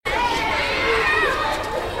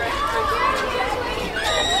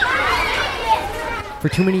For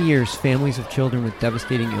too many years, families of children with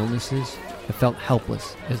devastating illnesses have felt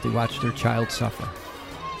helpless as they watch their child suffer.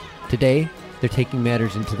 Today, they're taking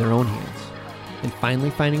matters into their own hands and finally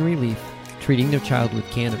finding relief treating their child with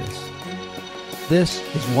cannabis. This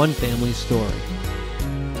is one family's story.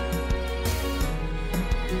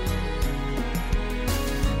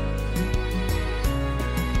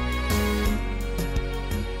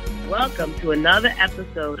 Welcome to another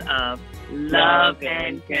episode of Love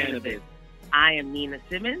and Cannabis. I am Nina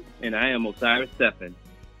Simmons. And I am Osiris Steffen.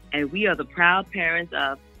 And we are the proud parents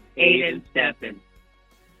of Aiden Steffen.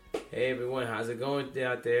 Hey everyone, how's it going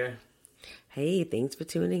out there? Hey, thanks for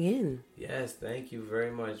tuning in. Yes, thank you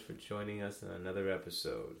very much for joining us in another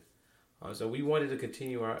episode. So we wanted to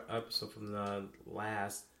continue our episode from the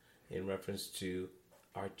last in reference to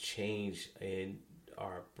our change in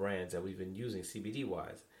our brands that we've been using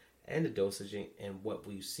CBD-wise and the dosaging and what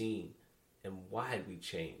we've seen and why we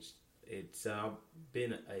changed. It's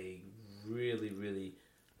been a really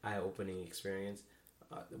eye-opening experience.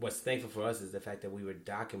 What's thankful for us is the fact that we were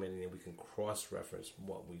documenting and we can cross-reference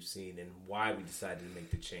what we've seen and why we decided to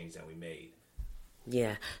make the change that we made.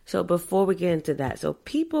 Yeah. So before we get into that, so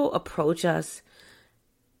people approach us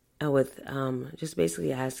with just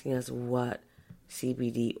basically asking us what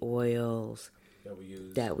CBD oils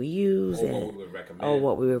that we use or and what we would recommend. or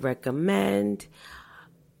what we would recommend.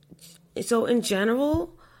 So in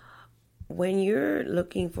general, when you're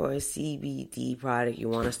looking for a CBD product, you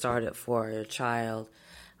want to start it for your child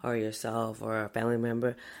or yourself or a family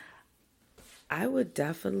member, I would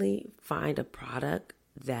definitely find a product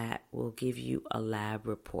that will give you a lab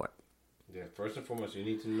report. Yeah, first and foremost, you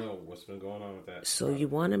need to know what's been going on with that. So you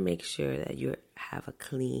want to make sure that you have a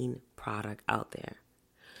clean product out there.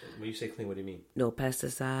 When you say clean, what do you mean? No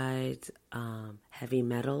pesticides, heavy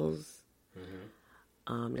metals.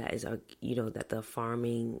 That is, that the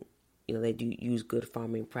farming, they do use good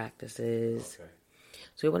farming practices. Okay.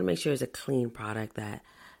 So you want to make sure it's a clean product that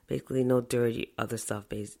basically no dirty other stuff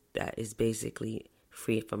that is basically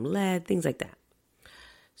free from lead, things like that.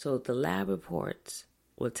 So the lab reports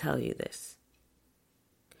will tell you this.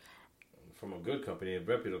 From a good company, a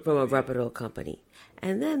reputable company. From a reputable company.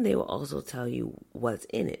 And then they will also tell you what's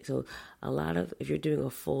in it. So if you're doing a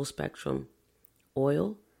full spectrum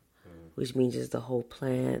oil, which means it's the whole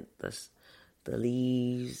plant, the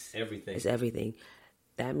leaves, everything. It's everything.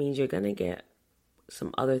 That means you're going to get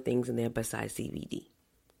some other things in there besides CBD,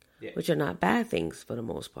 which are not bad things for the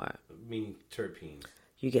most part. Meaning terpenes.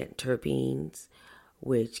 You get terpenes,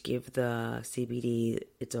 which give the CBD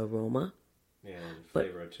its aroma. Yeah, and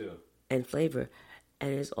flavor too. And flavor.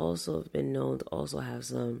 And it's also been known to also have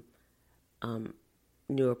some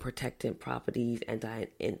neuroprotectant properties,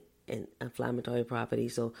 anti-inflammatory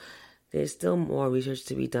properties. So there's still more research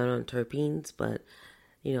to be done on terpenes, but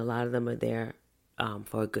a lot of them are there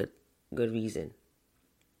for a good reason.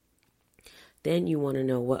 Then you want to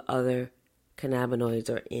know what other cannabinoids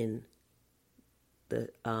are in the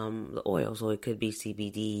oil. So it could be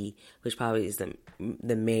CBD, which probably is the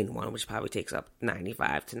main one, which probably takes up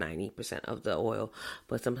 95 to 90% of the oil.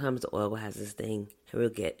 But sometimes the oil has this thing, and we'll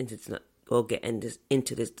get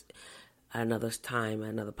into this at another time,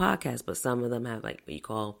 another podcast. But some of them have like what you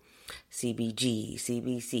call CBG,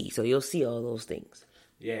 CBC. So you'll see all those things.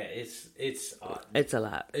 Yeah, it's a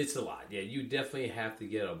lot. It's a lot. Yeah, you definitely have to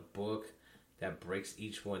get a book that breaks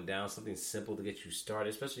each one down, something simple to get you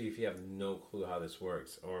started, especially if you have no clue how this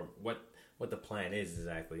works or what the plan is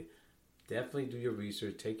exactly. Definitely do your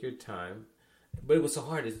research, take your time. But what's so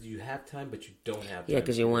hard is you have time, but you don't have time. Yeah,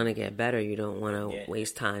 because you want to get better. You don't want to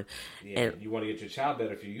waste time. Yeah, and you want to get your child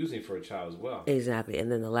better if you're using it for a child as well. Exactly. And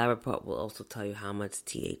then the lab report will also tell you how much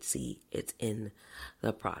THC it's in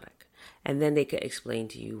the product. And then they could explain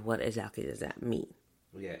to you what exactly does that mean.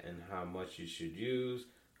 Yeah, and how much you should use,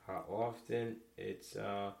 how often. It's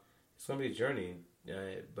going to be a journey,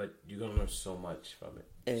 but you're going to learn so much from it.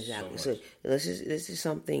 Exactly. So this is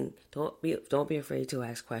something. Don't be afraid to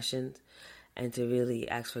ask questions and to really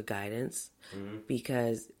ask for guidance,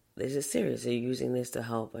 because this is serious. You're using this to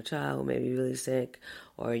help a child who may be really sick,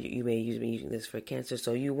 or you may be using this for cancer.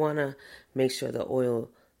 So you want to make sure the oil,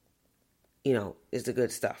 is the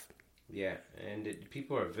good stuff. Yeah, and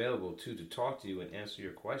people are available too to talk to you and answer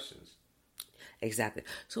your questions. Exactly.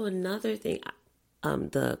 So another thing,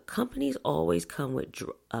 the companies always come with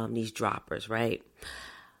these droppers, right?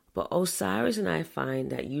 But Osiris and I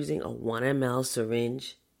find that using a 1 ml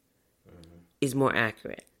syringe is more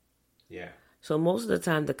accurate. Yeah. So most of the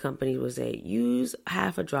time the company will say, use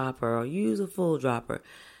half a dropper or use a full dropper.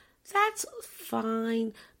 That's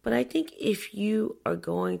fine. But I think if you are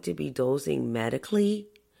going to be dosing medically,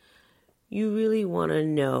 you really want to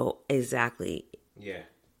know exactly Yeah.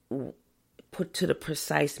 put to the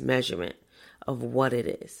precise measurement of what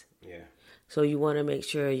it is. Yeah. So you want to make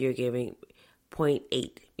sure you're giving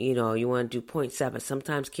 0.8. You know, you want to do 0.7.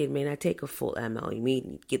 Sometimes kids may not take a full ml. You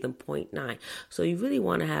may give them 0.9. So you really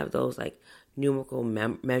want to have those like numerical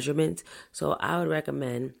measurements. So I would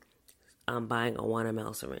recommend buying a 1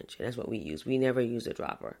 ml syringe. And that's what we use. We never use a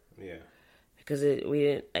dropper. Yeah. Because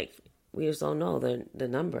we just don't know the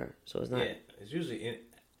number. So it's not. Yeah, it's usually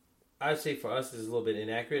I'd say for us it's a little bit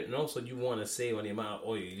inaccurate, and also you want to save on the amount of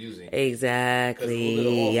oil you're using.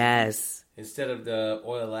 Exactly. Yes. Instead of the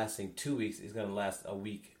oil lasting 2 weeks, it's going to last a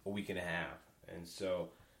week and a half, and so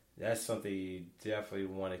that's something you definitely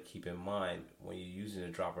want to keep in mind when you're using a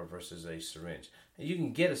dropper versus a syringe. And you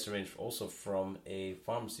can get a syringe also from a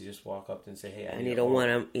pharmacy. Just walk up and say, "Hey, I need a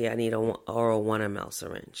I need a oral 1 ml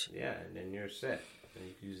syringe." Yeah, and then you're set, and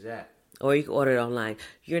you can use that. Or you can order it online.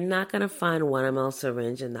 You're not going to find 1 ml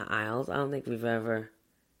syringe in the aisles. I don't think we've ever...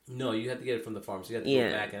 No, you have to get it from the pharmacy. You have to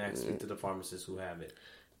go back and speak to the pharmacists who have it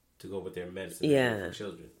to go with their medicine for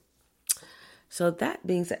children. So that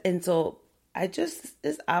being said, and so I just...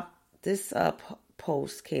 This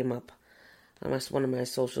post came up on one of my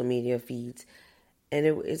social media feeds, and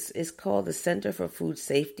it's called the Center for Food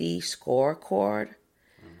Safety Scorecard.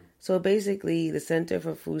 So basically, the Center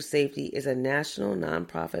for Food Safety is a national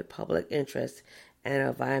nonprofit public interest and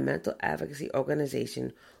environmental advocacy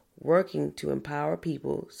organization working to empower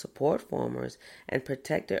people, support farmers, and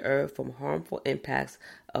protect the earth from harmful impacts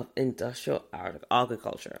of industrial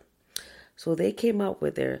agriculture. So they came up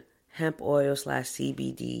with their hemp oil /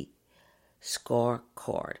 CBD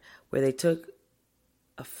scorecard, where they took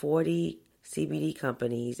 40 CBD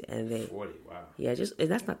companies and they 40. Wow. Yeah,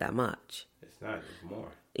 and that's not that much. It's not. It's more.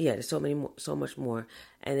 Yeah, there's so much more,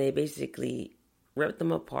 and they basically ripped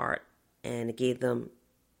them apart and gave them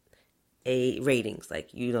ratings,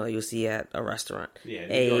 like you'll see at a restaurant. Yeah,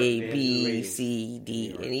 A, B, C,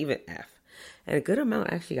 D, and even F, and a good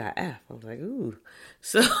amount actually got F. I was like, ooh,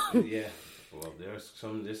 so yeah. Well, there's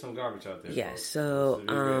some garbage out there. Yeah,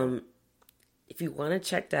 so if you want to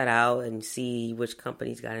check that out and see which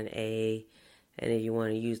companies got an A, and if you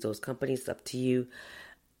want to use those companies, it's up to you.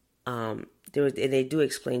 They do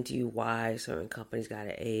explain to you why certain companies got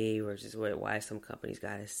an A versus why some companies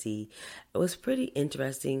got a C. It was pretty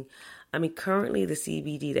interesting. I mean, currently the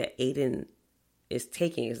CBD that Aiden is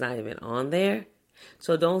taking is not even on there.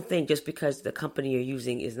 So don't think just because the company you're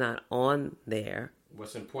using is not on there.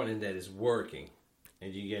 What's important is that it's working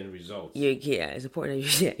and you're getting results. Yeah, it's important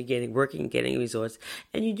that you're getting results.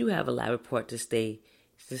 And you do have a lab report to state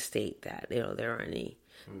that there aren't any,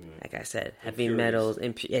 like I said, heavy metals,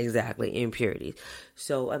 impurities.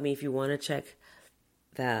 So, I mean, if you want to check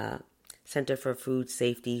the Center for Food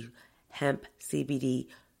Safety Hemp CBD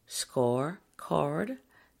scorecard,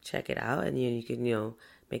 check it out, and you can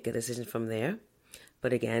make a decision from there.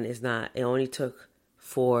 But again, it only took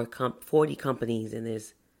 40 companies, and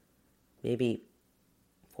there's maybe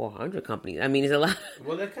 400 companies. I mean, it's a lot.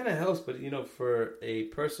 Well, that kind of helps, but for a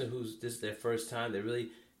person this is their first time, they're really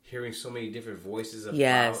hearing so many different voices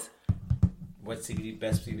about what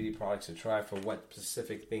best CBD products to try for what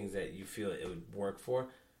specific things that you feel it would work for.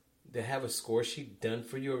 They have a score sheet done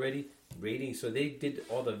for you already, rating. So they did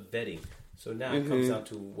all the vetting. So now it comes down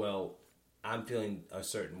to, well, I'm feeling a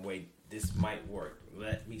certain way. This might work.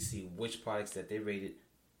 Let me see which products that they rated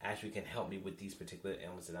actually can help me with these particular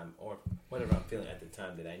ailments or whatever I'm feeling at the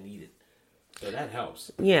time that I need it. So that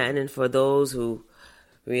helps. Yeah, and then for those who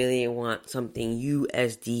really want something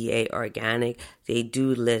USDA organic, they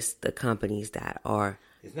do list the companies that are.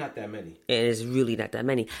 It's not that many. It is really not that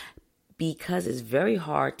many, because it's very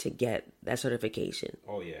hard to get that certification.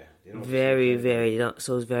 Oh yeah, so it's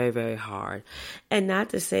very, very hard. And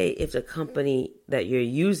not to say if the company that you're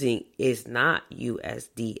using is not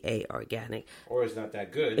USDA organic, or it's not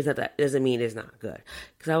that good. Doesn't mean it's not good.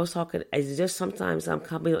 Because I was talking, it's just sometimes some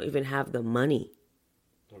companies don't even have the money.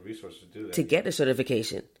 Resources to do that. To get the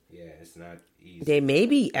certification. Yeah, it's not easy. They may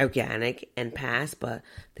be organic and pass, but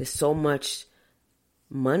there's so much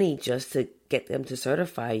money just to get them to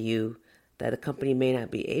certify you that a company may not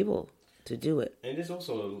be able to do it. And there's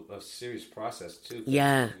also a serious process too.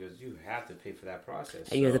 Yeah. Because you have to pay for that process.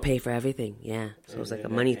 And you have to pay for everything. Yeah. So it's like a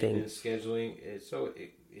money thing. And scheduling.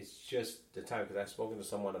 It's just the time, because I've spoken to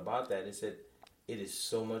someone about that. They said it is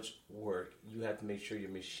so much work. You have to make sure your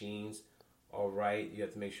machines all right, you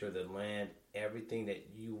have to make sure the land, everything that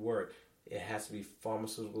you work, it has to be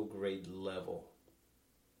pharmaceutical grade level.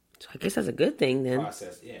 So I guess that's a good thing then.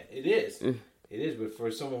 Process, yeah, it is. It is, but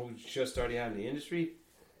for someone who's just starting out in the industry,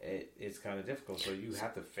 it's kind of difficult. So you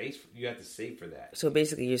have to save for that. So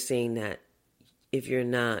basically, you're saying that if you're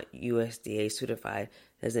not USDA certified,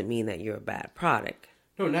 doesn't mean that you're a bad product.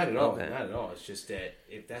 No, not at all. Okay. Not at all. It's just that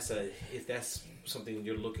if that's something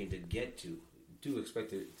you're looking to get to, do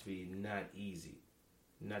expect it to be not easy.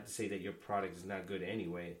 Not to say that your product is not good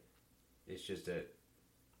anyway. It's just that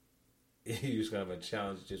you're just gonna have a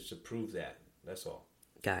challenge just to prove that. That's all.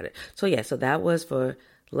 Got it. So yeah, so that was for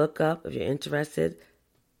look up if you're interested.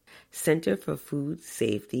 Center for Food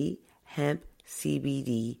Safety Hemp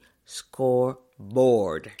CBD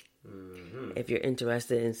Scoreboard. Mm-hmm. If you're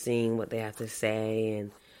interested in seeing what they have to say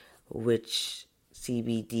and which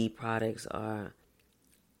CBD products are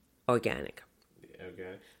organic.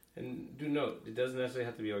 Okay. And do note, it doesn't necessarily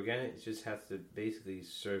have to be organic. It just has to basically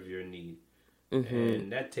serve your need. Mm-hmm.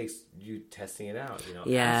 And that takes you testing it out.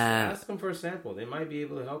 Ask them for a sample. They might be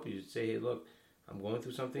able to help you. Say, hey, look, I'm going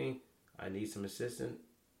through something. I need some assistance.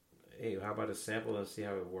 Hey, how about a sample and see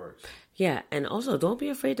how it works? Yeah, and also don't be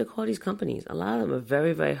afraid to call these companies. A lot of them are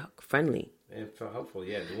very, very friendly. And helpful,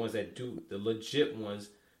 yeah. The ones that do, the legit ones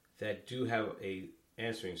that do have a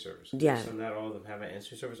answering service. Yeah. So not all of them have an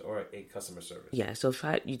answering service or a customer service. Yeah, so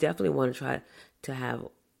you definitely want to try to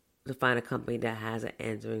find a company that has an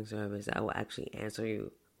answering service that will actually answer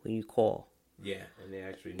you when you call. Yeah, and they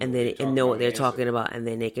actually know what they're talking about, and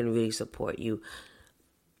then they can really support you.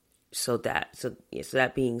 So that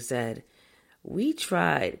being said, we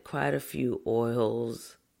tried quite a few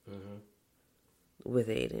oils with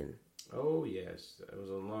Aiden. Oh yes, it was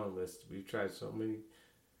a long list. We've tried so many.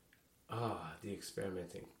 The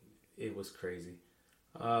experimenting, it was crazy.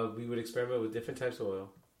 We would experiment with different types of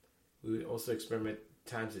oil. We would also experiment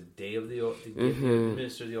times a day of the oil to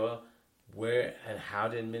administer the oil, where and how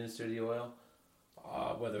to administer the oil,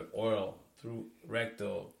 whether oil through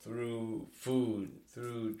rectal, through food,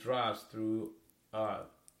 through drops, through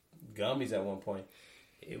gummies at one point.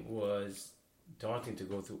 It was daunting to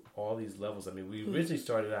go through all these levels. I mean, we originally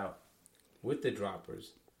started out with the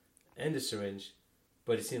droppers and the syringe,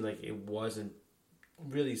 but it seemed like it wasn't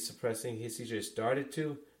really suppressing his seizure. It started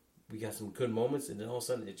to. We got some good moments, and then all of a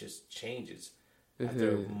sudden it just changes.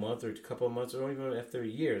 After a month or a couple of months, or even after a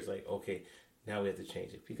year, it's like, okay, now we have to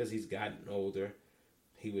change it. Because he's gotten older.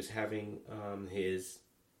 He was having his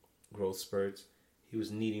growth spurts. He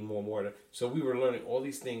was needing more water. So we were learning all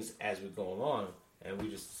these things as we go along, and we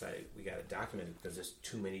just decided we got to document it because there's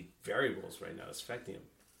too many variables right now that's affecting him.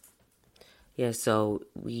 Yeah, so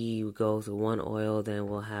we go through one oil, then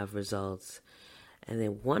we'll have results. And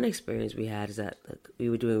then one experience we had is that we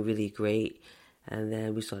were doing really great, and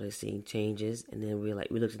then we started seeing changes, and then we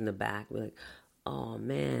looked in the back, we're like, oh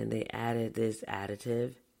man, they added this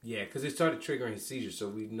additive. Yeah, because it started triggering his seizures, so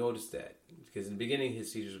we noticed that. Because in the beginning,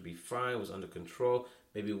 his seizures would be fine, was under control,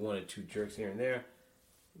 maybe 1 or 2 jerks here and there.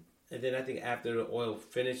 And then I think after the oil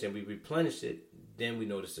finished and we replenished it, then we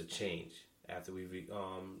noticed a change after we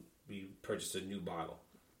purchased a new bottle.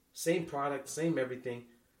 Same product, same everything,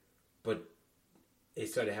 but it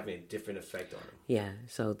started having a different effect on him. Yeah,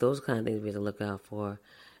 so those kind of things we had to look out for.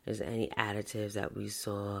 Is there any additives that we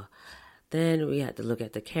saw? Then we had to look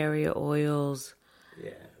at the carrier oils.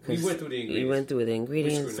 Yeah, we went through the ingredients. We went through the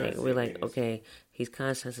ingredients. We're like, okay, he's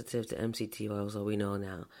kind of sensitive to MCT oil, so we know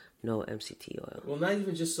now. No MCT oil. Well, not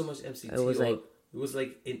even just so much MCT oil. It was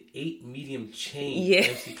like an 8 medium chain. Yeah.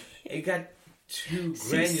 It got too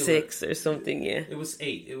granular. 6 or something, yeah. It was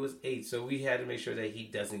 8. So we had to make sure that he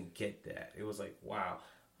doesn't get that. It was like, wow.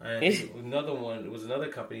 And another one, it was another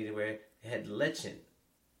company where it had lecithin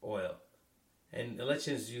oil. And the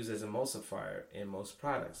lecithin is used as emulsifier in most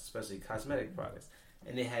products, especially cosmetic products.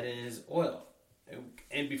 And they had it in his oil.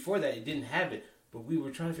 And before that, it didn't have it. But we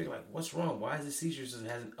were trying to figure out, what's wrong? Why is the seizures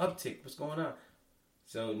has an uptick? What's going on?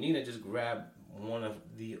 So Nina just grabbed one of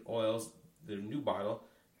the oils, the new bottle,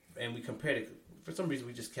 and we compared it. For some reason,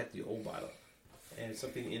 we just kept the old bottle. And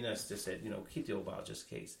something in us just said, keep the old bottle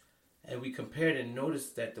just in case. And we compared and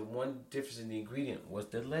noticed that the one difference in the ingredient was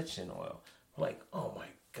the lecithin oil. We're like, oh my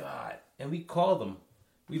God. And we called them.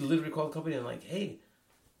 We literally called the company and like, hey,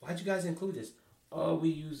 why'd you guys include this? Oh, we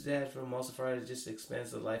use that for emulsifier. It just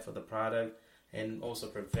expands the life of the product and also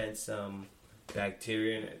prevents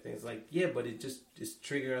bacteria and things. Like, yeah, but it just is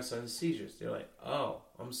triggering us on seizures. They're like, oh,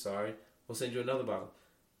 I'm sorry. We'll send you another bottle.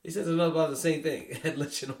 He says another bottle, the same thing. It had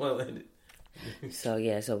lecithin oil in it. So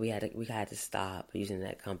we had to stop using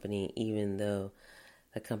that company, even though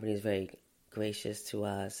the company is very gracious to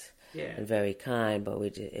us and very kind, but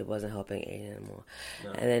it wasn't helping Aiden anymore.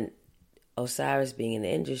 No. And then Osiris, being in the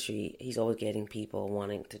industry, he's always getting people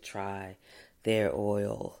wanting to try their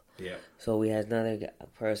oil. Yeah. So we had another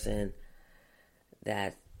person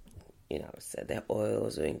that said their oil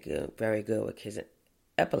was doing good, very good with his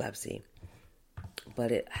epilepsy,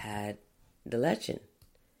 but it had the lechin.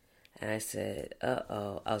 And I said,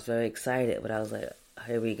 uh-oh. I was very excited, but I was like,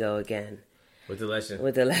 here we go again. With the lechin.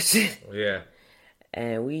 With the lechin. Yeah.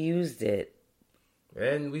 And we used it.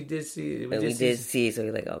 And we did see it. We did see, so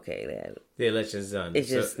we're like, okay. The lechin's done. It's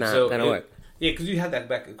just not going to work. Yeah, because you have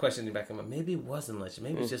that question in the back of my mind. Maybe it wasn't lechin.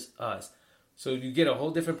 Maybe it's just us. So you get a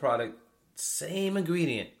whole different product, same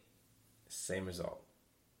ingredient, same result.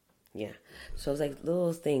 Yeah. So it's like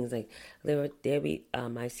little things. Like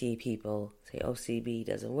I see people say, oh, CBD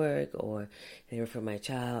doesn't work, or they refer my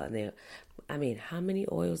child, and how many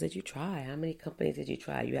oils did you try? How many companies did you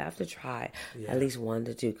try? You have to try at least 1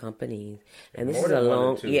 to 2 companies. And this is a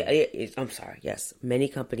long, I'm sorry, yes, many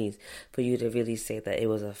companies for you to really say that it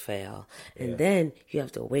was a fail. And then you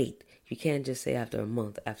have to wait. You can't just say after a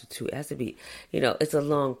month, after 2. It has to be, it's a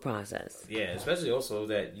long process. Yeah, especially also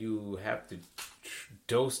that you have to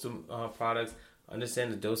dose the products,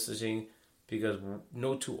 understand the dosaging, because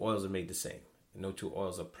no 2 oils are made the same. No 2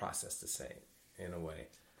 oils are processed the same in a way.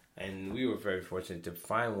 And we were very fortunate to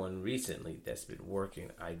find one recently that's been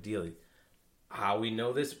working ideally. How we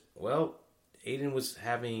know this? Well, Aiden was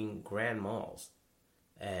having grand malls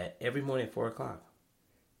every morning at 4 o'clock.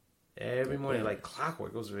 Every morning, like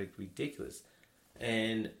clockwork. It was ridiculous.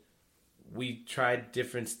 And we tried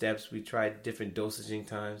different steps. We tried different dosaging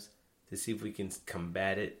times to see if we can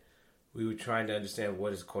combat it. We were trying to understand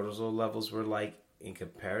what his cortisol levels were like in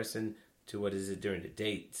comparison to what is it during the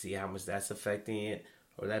day. See how much that's affecting it,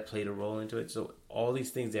 or that played a role into it. So all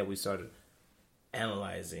these things that we started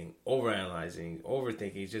analyzing,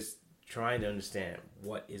 overthinking, just trying to understand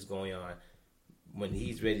what is going on. When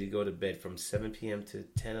he's ready to go to bed from 7 p.m. to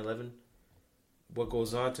 10, 11, what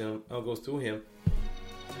goes on to him, goes through him,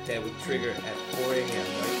 that would trigger at 4 a.m.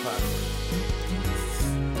 like clockwork.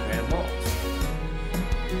 Grand malls.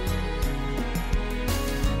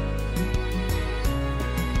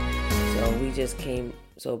 So we just came,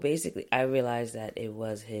 so basically I realized that it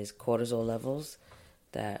was his cortisol levels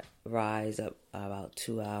that rise up about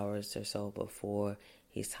 2 hours or so before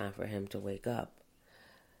it's time for him to wake up.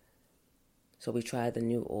 So we tried the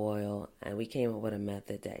new oil, and we came up with a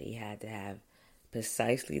method that he had to have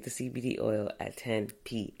precisely the CBD oil at 10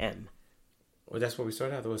 p.m. Well, that's what we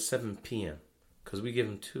started out. It was 7 p.m. because we give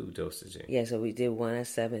him 2 dosaging. Yeah, so we did 1 at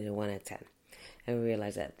 7 and 1 at 10. And we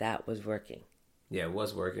realized that was working. Yeah, it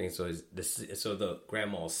was working. So the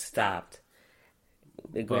grand mal stopped.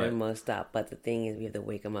 The grand mal stopped. But the thing is, we have to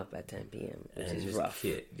wake him up at 10 p.m., which is rough.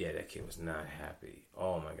 That kid was not happy.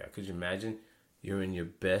 Oh, my God. Could you imagine? You're in your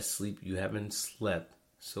best sleep. You haven't slept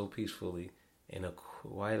so peacefully in a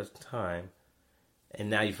quiet time. And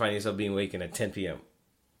now you find yourself being wakened at 10 p.m.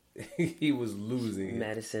 He was losing it.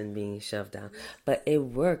 Medicine being shoved down. But it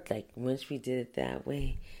worked. Like, once we did it that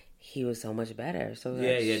way, he was so much better. So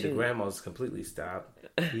the grandma's completely stopped.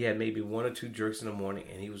 He had maybe 1 or 2 jerks in the morning,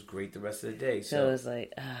 and he was great the rest of the day. So it was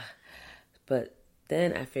like, But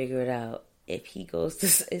then I figured out, if he goes to...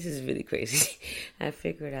 This is really crazy. I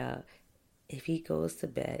figured out, if he goes to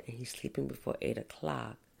bed and he's sleeping before 8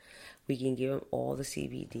 o'clock, we can give him all the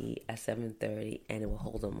CBD at 7:30, and it will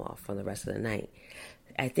hold him off from the rest of the night.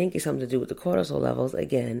 I think it's something to do with the cortisol levels.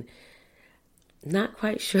 Again, not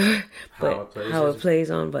quite sure how it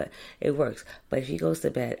plays on, but it works. But if he goes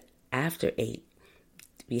to bed after 8,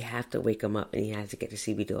 we have to wake him up, and he has to get the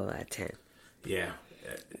CBD oil at 10. Yeah,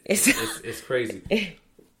 it's crazy.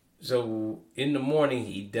 So in the morning,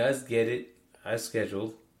 he does get it as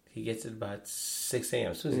scheduled. He gets it about 6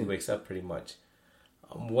 a.m. as soon as he wakes up, pretty much.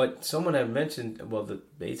 What someone had mentioned,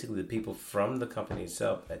 basically the people from the company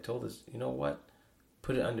itself that told us, you know what?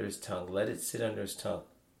 Put it under his tongue. Let it sit under his tongue,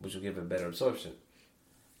 which will give it better absorption.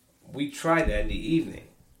 We tried that in the evening.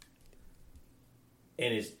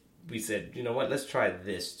 And we said, you know what? Let's try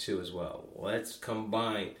this too as well. Let's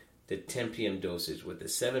combine the 10 p.m. dosage with the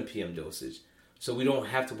 7 p.m. dosage, so we don't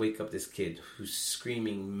have to wake up this kid who's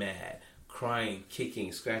screaming mad, crying,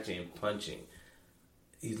 kicking, scratching, and punching.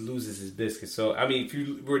 He loses his biscuit. So, I mean, if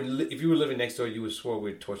you were living next door, you would swear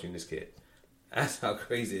we were torturing this kid. That's how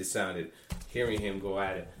crazy it sounded, hearing him go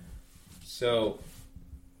at it. So,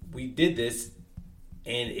 we did this,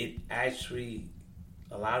 and it actually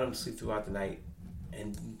allowed him to sleep throughout the night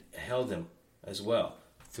and held him as well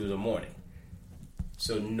through the morning.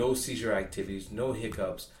 So, no seizure activities, no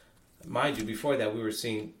hiccups. Mind you, before that, we were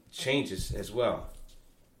seeing changes as well.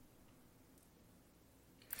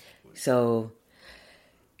 So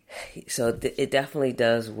it definitely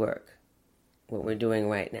does work, what we're doing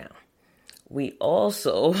right now. We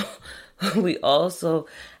also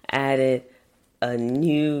added a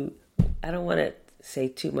new, I don't want to say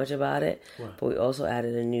too much about it. What? But we also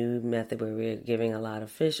added a new method where we're giving a lot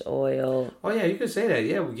of fish oil. Oh yeah, you could say that.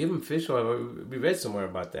 Yeah, we give him fish oil. We read somewhere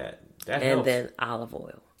about that. That And helps. then olive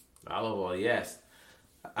oil. Olive oil, yes.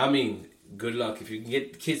 I mean, good luck if you can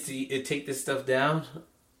get kids to take this stuff down.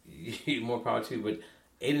 More power to you. But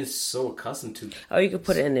Aiden's so accustomed to. Oh, you can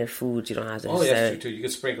put it in their food. You don't have to. Oh, yeah, that's true too. You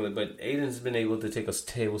can sprinkle it, but Aiden's been able to take a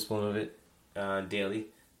tablespoon of it daily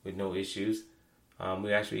with no issues.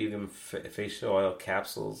 We actually give him facial oil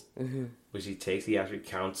capsules, which he takes. He actually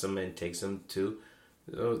counts them and takes them too.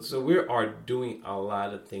 So we are doing a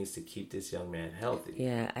lot of things to keep this young man healthy.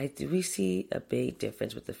 Yeah, we see a big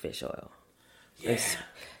difference with the fish oil. Yeah.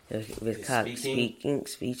 With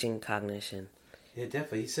speech and cognition. Yeah,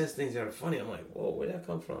 definitely. He says things that are funny. I'm like, whoa, where'd that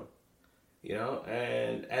come from? You know,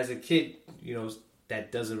 and as a kid, you know,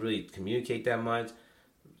 that doesn't really communicate that much,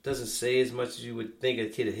 doesn't say as much as you would think a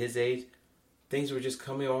kid at his age. Things were just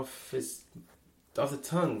coming off the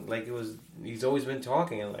tongue, like he's always been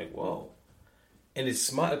talking, and like, whoa. And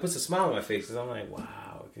it puts a smile on my face, because I'm like,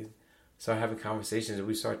 wow. I could start having conversations, and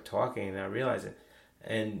we start talking, and I realize it.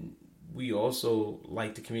 And we also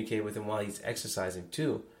like to communicate with him while he's exercising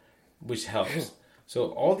too, which helps.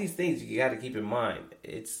 So all these things you got to keep in mind.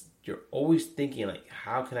 You're always thinking like,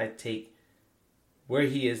 how can I take where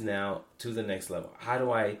he is now to the next level? How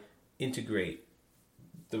do I integrate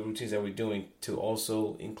the routines that we're doing to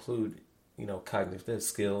also include, you know, cognitive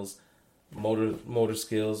skills, motor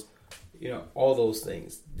skills, you know, all those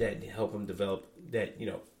things that help him develop that, you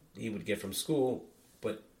know, he would get from school,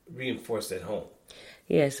 but reinforced at home.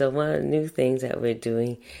 Yeah, so one of the new things that we're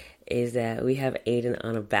doing is that we have Aiden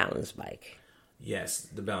on a balance bike. Yes,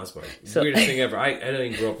 the balance bike. Weirdest thing ever. I didn't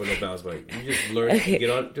even grow up with no balance bike. You just learn to get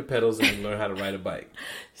on the pedals and learn how to ride a bike.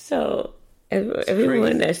 So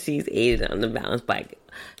everyone that sees Aiden on the balance bike,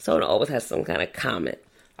 someone always has some kind of comment.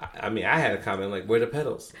 I mean, I had a comment like, where are the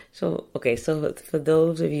pedals? So for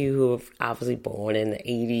those of you who are obviously born in the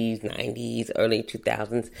 80s, 90s, early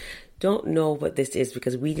 2000s, don't know what this is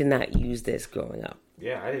because we did not use this growing up.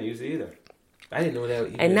 Yeah, I didn't use it either. I didn't know that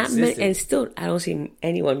even and not existed. and still, I don't see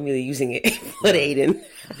anyone really using it but Aiden.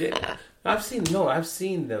 Yeah, I've seen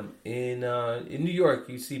them in New York.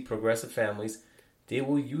 You see progressive families. They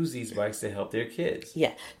will use these bikes to help their kids.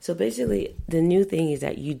 Yeah. So basically, the new thing is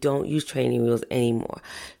that you don't use training wheels anymore.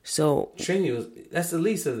 So training wheels, that's the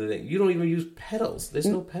least of the thing. You don't even use pedals. There's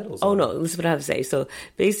no pedals. Oh, no. Listen what I have to say. So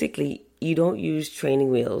basically, you don't use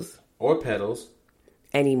training wheels. Or pedals.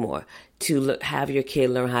 Anymore to have your kid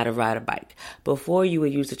learn how to ride a bike. Before, you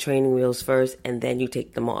would use the training wheels first and then you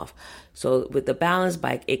take them off. So with the balance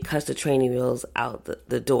bike, it cuts the training wheels out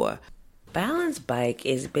the door. Balance bike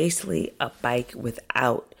is basically a bike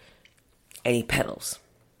without any pedals.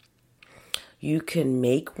 You can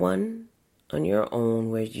make one on your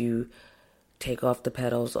own where you take off the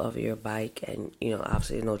pedals of your bike and, you know,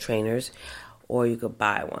 obviously no trainers, or you could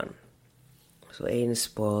buy one. So Aiden is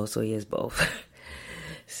spoiled, so he has both.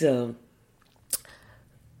 So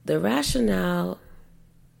the rationale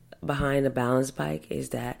behind a balance bike is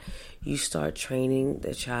that you start training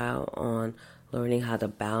the child on learning how to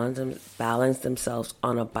balance themselves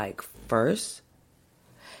on a bike first.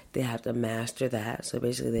 They have to master that. So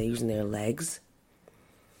basically they're using their legs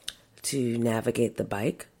to navigate the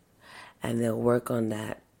bike, and they'll work on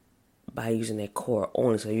that by using their core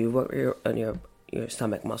only. So you work on your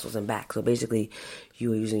stomach muscles and back. So basically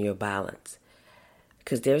you are using your balance.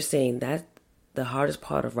 Because they're saying that the hardest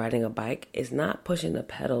part of riding a bike is not pushing the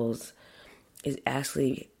pedals, is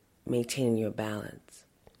actually maintaining your balance.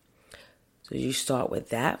 So you start with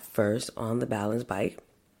that first on the balance bike.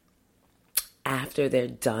 After they're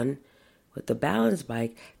done with the balance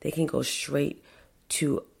bike, they can go straight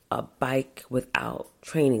to a bike without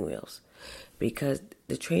training wheels. Because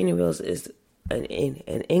the training wheels is, in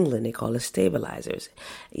England, they call it stabilizers.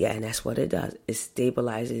 Yeah, and that's what it does. It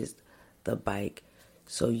stabilizes the bike.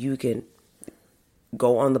 So you can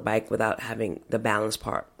go on the bike without having the balance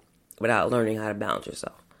part, without learning how to balance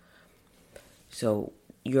yourself. So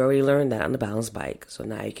you already learned that on the balance bike. So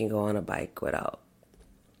now you can go on a bike without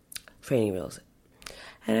training wheels.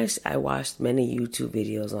 And I watched many YouTube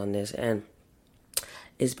videos on this, and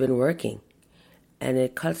it's been working. And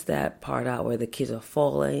it cuts that part out where the kids are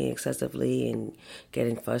falling excessively and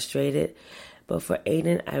getting frustrated. But for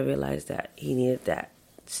Aiden, I realized that he needed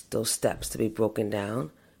those steps to be broken down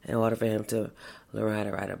in order for him to learn how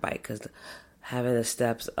to ride a bike, because having the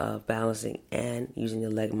steps of balancing and using the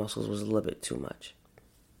leg muscles was a little bit too much.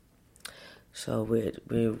 So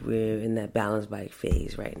we're in that balance bike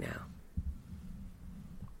phase right now.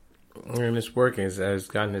 And it's working. He's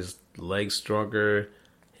gotten his legs stronger.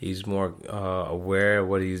 He's more aware of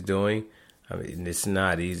what he's doing. I mean, it's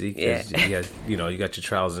not easy because Yeah. you got your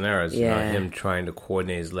trials and errors. Yeah. Not him trying to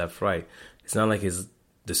coordinate his left, right. It's not like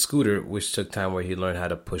the scooter, which took time where he learned how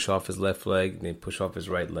to push off his left leg and then push off his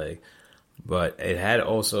right leg. But it had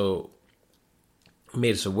also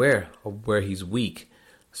made us aware of where he's weak.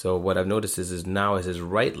 So what I've noticed is now his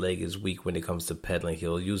right leg is weak when it comes to pedaling.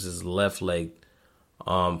 He'll use his left leg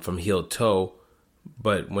from heel toe,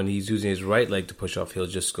 but when he's using his right leg to push off, he'll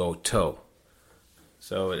just go toe.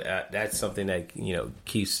 So that's something that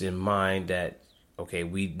keeps in mind that okay,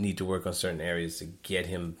 we need to work on certain areas to get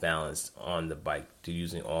him balanced on the bike, to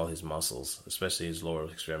using all his muscles, especially his lower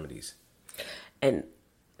extremities. And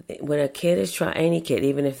when a kid is trying, any kid,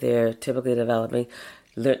 even if they're typically developing,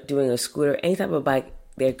 doing a scooter, any type of bike,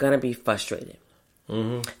 they're gonna be frustrated.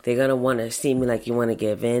 Mm-hmm. They're gonna want to seem like you want to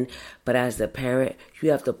give in, but as the parent,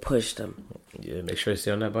 you have to push them. Yeah, make sure they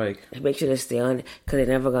stay on that bike. Make sure they stay on it, because they're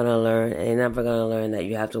never gonna learn, and they're never gonna learn that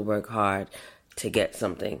you have to work hard to get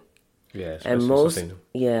something. Yeah, and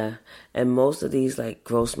most of these like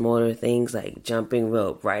gross motor things, like jumping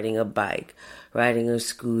rope, riding a bike, riding a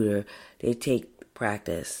scooter, they take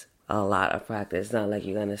practice, a lot of practice. It's not like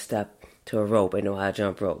you're gonna step to a rope and know how to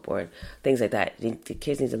jump rope or things like that. The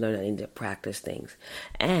kids need to learn that they need to practice things,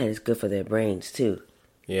 and it's good for their brains too.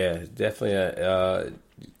 Yeah, definitely.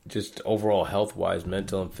 Just overall health-wise,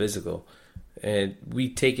 mental and physical, and we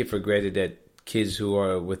take it for granted that kids who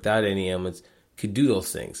are without any ailments could do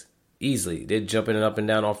those things easily. They're jumping up and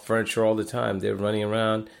down off furniture all the time. They're running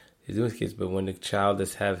around. They're doing kids, but when the child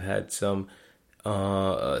has had some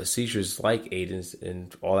seizures like Aiden's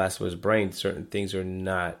and all that's with his brain, certain things are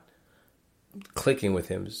not clicking with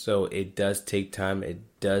him. So it does take time.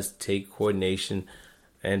 It does take coordination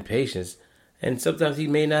and patience. And sometimes he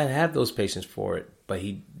may not have those patience for it, but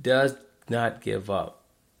he does not give up.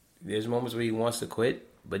 There's moments where he wants to quit,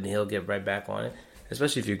 but he'll get right back on it,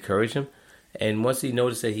 especially if you encourage him. And once he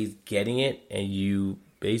notices that he's getting it and you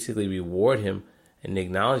basically reward him and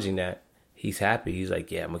acknowledging that, he's happy. He's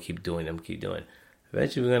like, yeah, I'm going to keep doing it.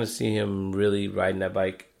 Eventually, we're going to see him really riding that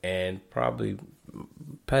bike and probably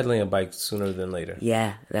pedaling a bike sooner than later.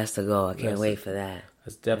 Yeah, that's the goal. I can't wait for that.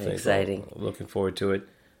 That's definitely exciting. Looking forward to it.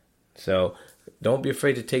 So don't be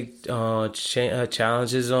afraid to take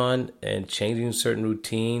challenges on and changing certain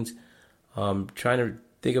routines. Trying to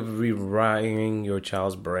think of rewiring your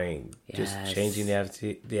child's brain. Yes. Just changing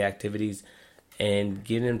the activities and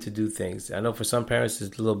getting them to do things. I know for some parents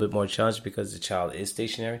it's a little bit more challenging because the child is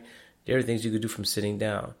stationary. There are things you could do from sitting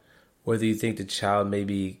down. Whether you think the child may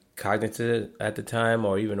be cognitive at the time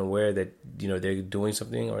or even aware that they're doing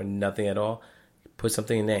something or nothing at all, put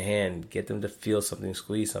something in their hand, get them to feel something,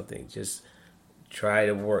 squeeze something. Just try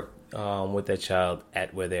to work with that child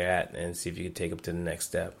at where they're at and see if you can take them to the next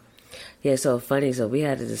step. Yeah, so funny. So we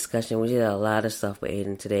had a discussion. We did a lot of stuff with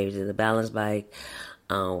Aiden today. We did the balance bike.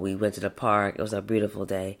 We went to the park. It was a beautiful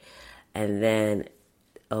day. And then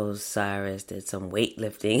Osiris did some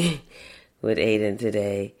weightlifting with Aiden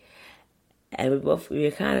today. And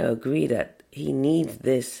we kind of agreed that he needs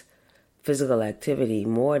this physical activity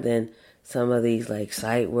more than some of these like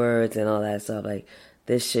sight words and all that stuff. Like,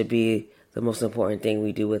 this should be the most important thing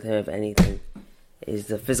we do with him, if anything, is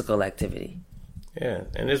the physical activity. Yeah,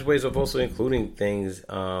 and there's ways of also including things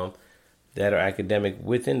that are academic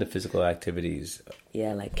within the physical activities.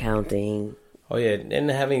 Yeah, like counting. Oh, yeah,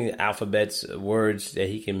 and having alphabets, words that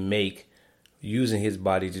he can make using his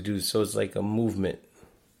body to do. So it's like a movement.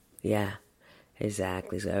 Yeah,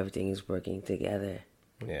 exactly. So everything is working together.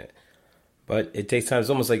 Yeah. But it takes time. It's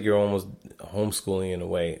almost like you're almost homeschooling in a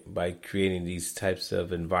way by creating these types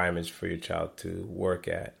of environments for your child to work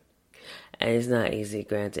at. And it's not easy,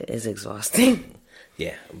 granted. It's exhausting.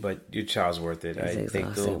 Yeah, but your child's worth it. I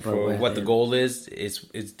think for what the goal is,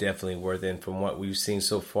 it's definitely worth it. And from what we've seen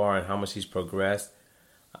so far and how much he's progressed,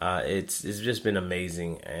 it's just been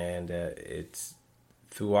amazing. And it's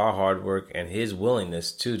through our hard work and his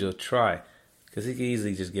willingness to try. Because he could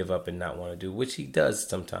easily just give up and not want to do, which he does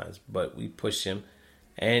sometimes. But we push him,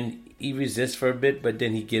 and he resists for a bit, but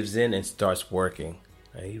then he gives in and starts working.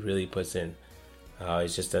 And he really puts in.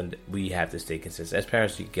 It's just we have to stay consistent. As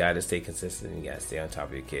parents, you got to stay consistent. And you got to stay on top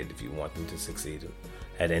of your kid if you want them to succeed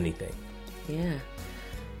at anything. Yeah.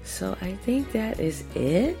 So I think that is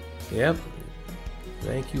it. Yep.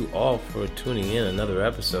 Thank you all for tuning in. Another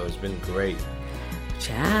episode. It's been great.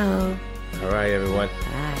 Ciao. All right, everyone.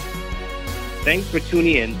 Bye. Thanks for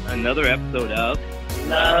tuning in. Another episode of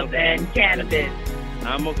Love and Cannabis.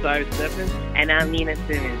 I'm Osiris Stephens. And I'm Nina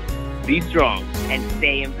Simmons. Be strong and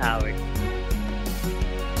stay empowered.